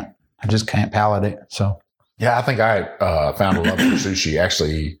I just can't palate it. So, yeah, I think I found a love for sushi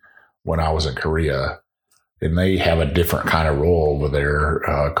actually when I was in Korea, and they have a different kind of roll over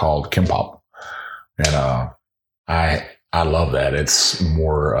there called kimbap. And I love that. It's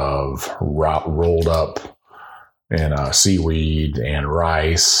more of rolled up in seaweed and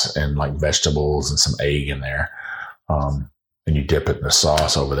rice and like vegetables and some egg in there. And you dip it in the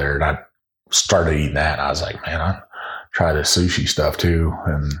sauce over there. And I started eating that and I was like, man, I try this sushi stuff too.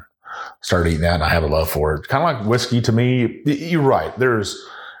 And started eating that and I have a love for it. Kind of like whiskey to me. You're right.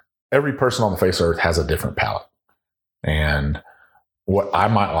 Every person on the face of earth has a different palate. And what I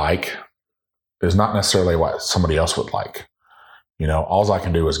might like is not necessarily what somebody else would like. All I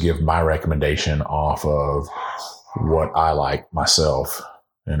can do is give my recommendation off of what I like myself.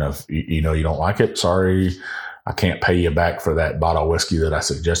 And if you don't like it, sorry, I can't pay you back for that bottle of whiskey that I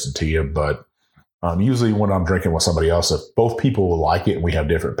suggested to you. But usually when I'm drinking with somebody else, if both people will like it and we have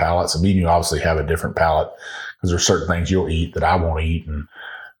different palates, and me and you obviously have a different palate because there's certain things you'll eat that I won't eat. And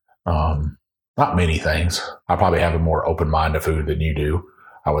not many things. I probably have a more open mind to food than you do,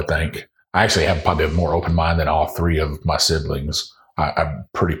 I would think. I actually have probably a more open mind than all 3 of my siblings. I'm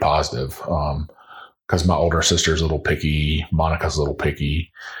pretty positive because my older sister's a little picky. Monica's a little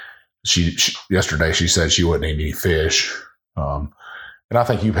picky. She yesterday she said she wouldn't eat any fish. And I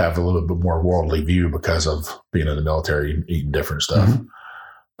think you have a little bit more worldly view because of being in the military and eating different stuff. Mm-hmm.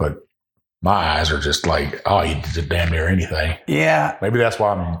 But my eyes are just like, I'll eat damn near anything. Yeah. Maybe that's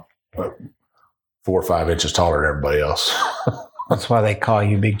why I'm 4 or 5 inches taller than everybody else. That's why they call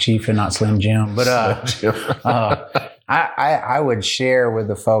you Big Chief and not Slim Jim. But I would share with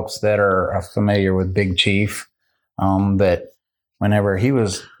the folks that are familiar with Big Chief that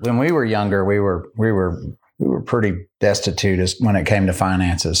when we were younger, we were pretty destitute when it came to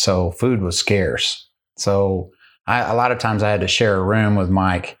finances. So food was scarce. So a lot of times I had to share a room with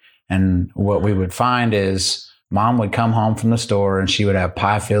Mike, and what we would find is Mom would come home from the store and she would have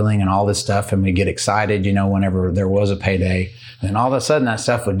pie filling and all this stuff. And we'd get excited, whenever there was a payday. And all of a sudden that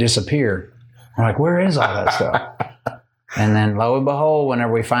stuff would disappear. We're like, where is all that stuff? And then lo and behold,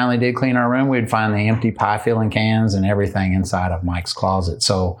 whenever we finally did clean our room, we'd find the empty pie filling cans and everything inside of Mike's closet.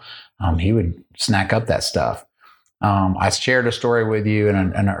 So he would snack up that stuff. I shared a story with you in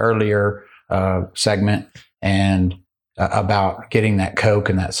an earlier segment and about getting that Coke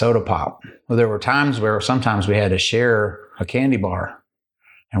and that soda pop. Well, there were times where sometimes we had to share a candy bar.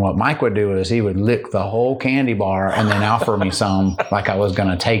 And what Mike would do is he would lick the whole candy bar and then offer me some like I was going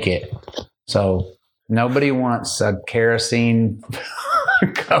to take it. So nobody wants a kerosene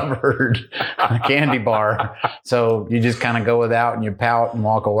covered candy bar. So you just kind of go without and you pout and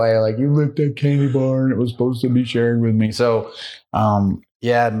walk away like you licked that candy bar and it was supposed to be shared with me. So,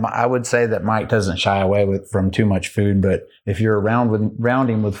 I would say that Mike doesn't shy away from too much food, but if you're around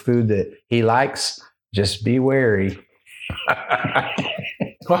him with food that he likes, just be wary.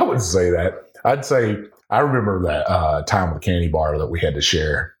 Well, I wouldn't say that. I'd say I remember that time with candy bar that we had to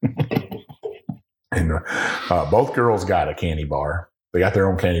share. And both girls got a candy bar. They got their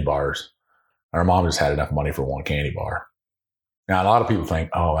own candy bars. Our mom just had enough money for one candy bar. Now, a lot of people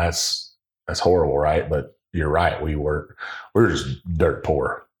think, oh, that's horrible, right? But you're right. We were just dirt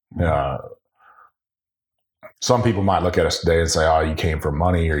poor. Some people might look at us today and say, oh, you came from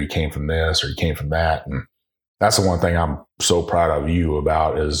money, or you came from this, or you came from that. And that's the one thing I'm so proud of you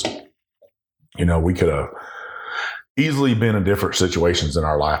about is, we could have easily been in different situations in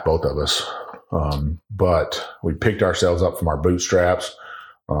our life, both of us. But we picked ourselves up from our bootstraps.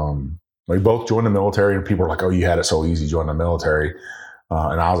 We both joined the military, and people were like, "Oh, you had it so easy joining the military."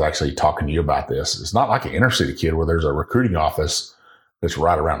 And I was actually talking to you about this. It's not like an inner city kid where there's a recruiting office that's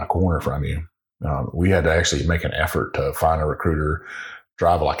right around the corner from you. We had to actually make an effort to find a recruiter,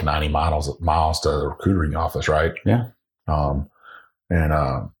 drive like 90 miles to the recruiting office, right? Yeah.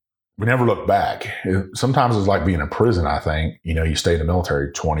 We never looked back. Sometimes it's like being in prison, I think. You stay in the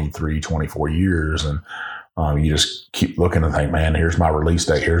military 23, 24 years, and you just keep looking and think, man, here's my release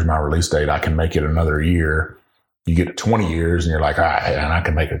date. Here's my release date. I can make it another year. You get to 20 years and you're like, all right, and I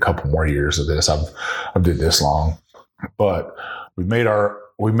can make a couple more years of this. I've did this long. But we made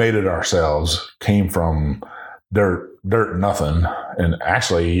it ourselves, came from dirt, nothing. And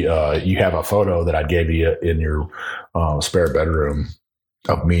actually, you have a photo that I gave you in your spare bedroom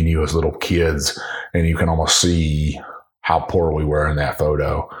of me and you as little kids, and you can almost see how poor we were in that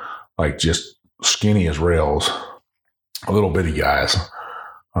photo. Like just skinny as rails, little bitty guys.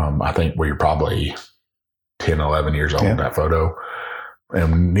 I think we were probably 10, 11 years old in that photo.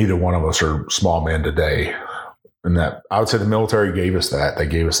 And neither one of us are small men today. And that, I would say the military gave us that. They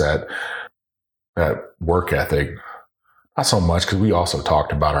gave us that work ethic. Not so much because we also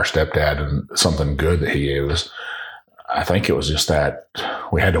talked about our stepdad and something good that he gave us. I think it was just that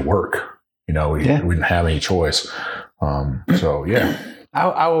we had to work. We didn't have any choice. So, yeah.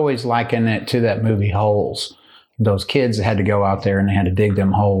 I always liken it to that movie Holes. Those kids had to go out there and they had to dig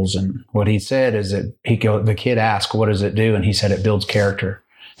them holes. And what he said is that the kid asked, what does it do? And he said, it builds character.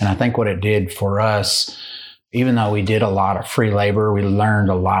 And I think what it did for us, even though we did a lot of free labor, we learned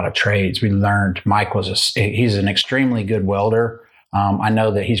a lot of trades. We learned Mike he's an extremely good welder. I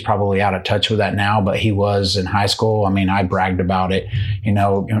know that he's probably out of touch with that now, but he was in high school. I mean, I bragged about it, and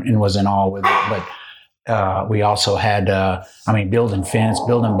was in awe with it. But we also had, building fence,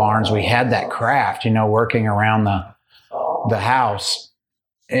 building barns. We had that craft, working around the house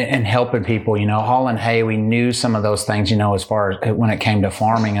and helping people, hauling hay. We knew some of those things, as far as when it came to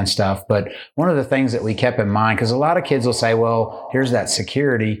farming and stuff. But one of the things that we kept in mind, because a lot of kids will say, well, here's that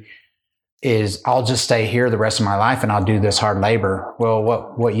security, is I'll just stay here the rest of my life and I'll do this hard labor. Well,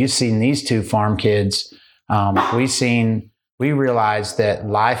 what you've seen these two farm kids, we realized that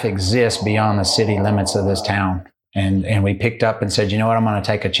life exists beyond the city limits of this town. And we picked up and said, you know what, I'm going to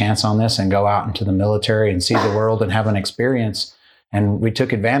take a chance on this and go out into the military and see the world and have an experience. And we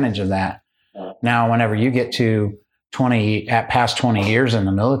took advantage of that. Now, whenever you get to past 20 years in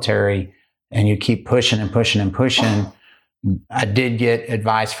the military and you keep pushing and pushing and pushing, I did get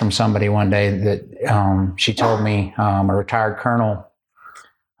advice from somebody one day that she told me, a retired colonel,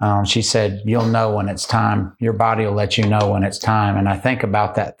 she said, you'll know when it's time. Your body will let you know when it's time. And I think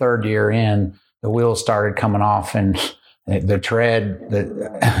about that third year in, the wheels started coming off and the tread,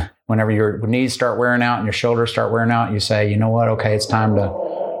 whenever your knees start wearing out and your shoulders start wearing out, you say, you know what? Okay, it's time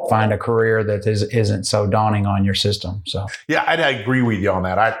to find a career that isn't so daunting on your system. So, yeah, I agree with you on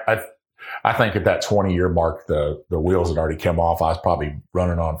that. I think at that 20-year mark, the wheels had already come off. I was probably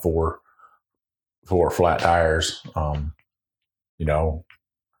running on four flat tires.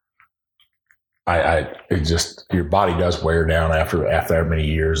 It just, your body does wear down after that many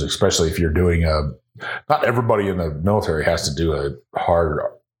years, especially if you're doing not everybody in the military has to do a hard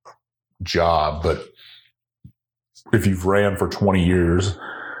job, but if you've ran for 20 years,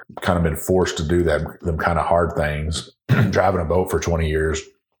 kind of been forced to do them kind of hard things, driving a boat for 20 years,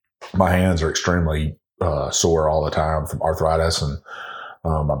 my hands are extremely sore all the time from arthritis and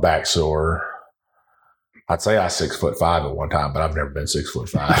my back sore. I'd say I was 6'5" at one time, but I've never been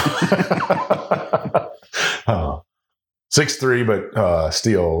 6'5". 6'3", but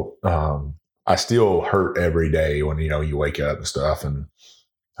still, I still hurt every day when you wake up and stuff. And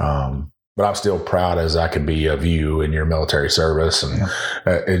but I'm still proud as I can be of you and your military service, and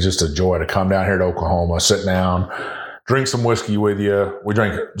it's just a joy to come down here to Oklahoma, sit down, drink some whiskey with you. We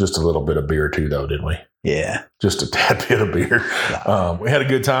drank just a little bit of beer too, though, didn't we? Yeah, just a tad bit of beer. We had a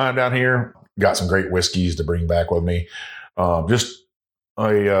good time down here. Got some great whiskeys to bring back with me. Just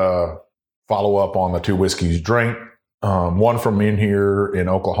a follow up on the two whiskeys you drank. One from in here in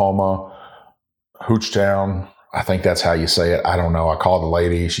Oklahoma, Hoochtown. I think that's how you say it. I don't know. I called the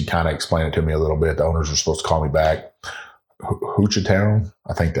lady. She kind of explained it to me a little bit. The owners were supposed to call me back. Hoochtown.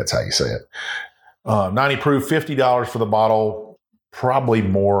 I think that's how you say it. 90 proof, $50 for the bottle. Probably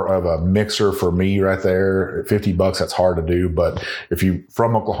more of a mixer for me right there. $50, that's hard to do. But if you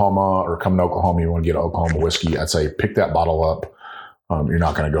from Oklahoma or come to Oklahoma, you want to get Oklahoma whiskey, I'd say pick that bottle up. You're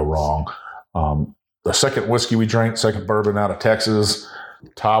not going to go wrong. The second whiskey we drank, second bourbon out of Texas,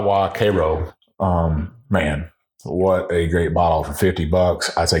 Tawa Cairo. Man, what a great bottle for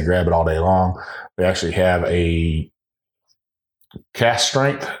 $50. I'd say grab it all day long. We actually have a cast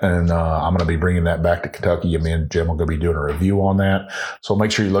strength, and I'm going to be bringing that back to Kentucky. Me and Jim are going to be doing a review on that. So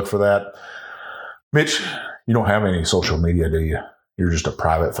make sure you look for that. Mitch, you don't have any social media, do you? You're just a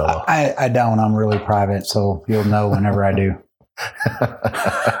private fellow. I don't. I'm really private, so you'll know whenever I do.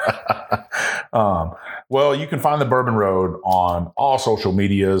 Well, you can find the Bourbon Road on all social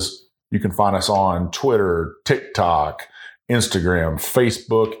medias. You can find us on Twitter, TikTok, Instagram,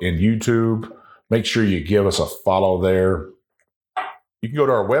 Facebook, and YouTube. Make sure you give us a follow there. You can go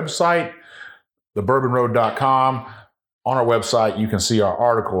to our website, thebourbonroad.com. On our website, you can see our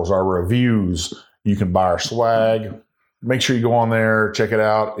articles, our reviews. You can buy our swag. Make sure you go on there, check it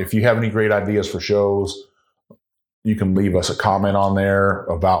out. If you have any great ideas for shows, you can leave us a comment on there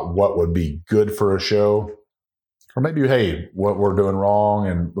about what would be good for a show. Or maybe, hey, what we're doing wrong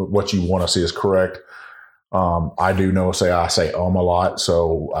and what you want to see us correct. I do know, I say a lot,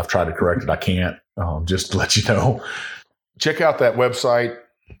 so I've tried to correct it. I can't, just to let you know. Check out that website.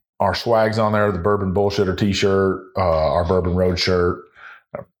 Our swag's on there, the Bourbon Bullshitter t-shirt, our Bourbon Road shirt,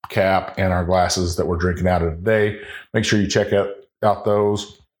 cap, and our glasses that we're drinking out of today. Make sure you check out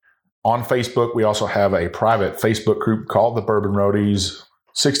those. On Facebook, we also have a private Facebook group called the Bourbon Roadies.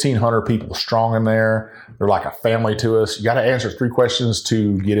 1,600 people strong in there. They're like a family to us. You got to answer 3 questions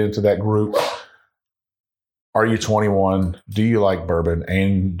to get into that group. Are you 21? Do you like bourbon?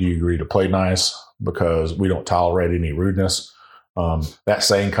 And do you agree to play nice? Because we don't tolerate any rudeness. That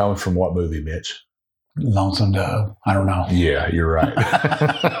saying comes from what movie, Mitch? Lonesome Dove. I don't know. Yeah, you're right.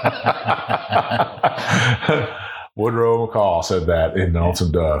 Woodrow McCall said that in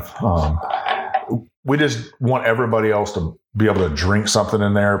Lonesome Dove. We just want everybody else to be able to drink something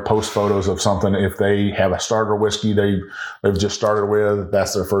in there, post photos of something. If they have a starter whiskey they've just started with,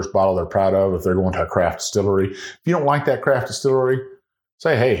 that's their first bottle they're proud of. If they're going to a craft distillery. If you don't like that craft distillery,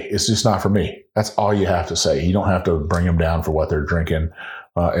 say, hey, it's just not for me. That's all you have to say. You don't have to bring them down for what they're drinking.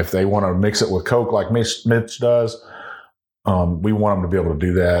 If they want to mix it with Coke like Mitch does, we want them to be able to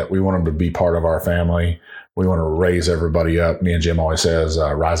do that. We want them to be part of our family. We want to raise everybody up. Me and Jim always says,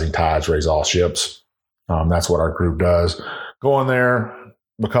 rising tides raise all ships. That's what our group does. Go in there,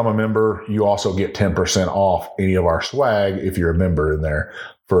 become a member. You also get 10% off any of our swag if you're a member in there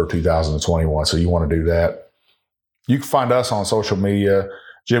for 2021. So you want to do that. You can find us on social media.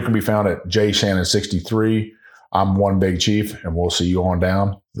 Jim can be found at jshannon63. I'm One Big Chief, and we'll see you on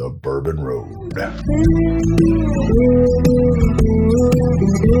down the Bourbon Road.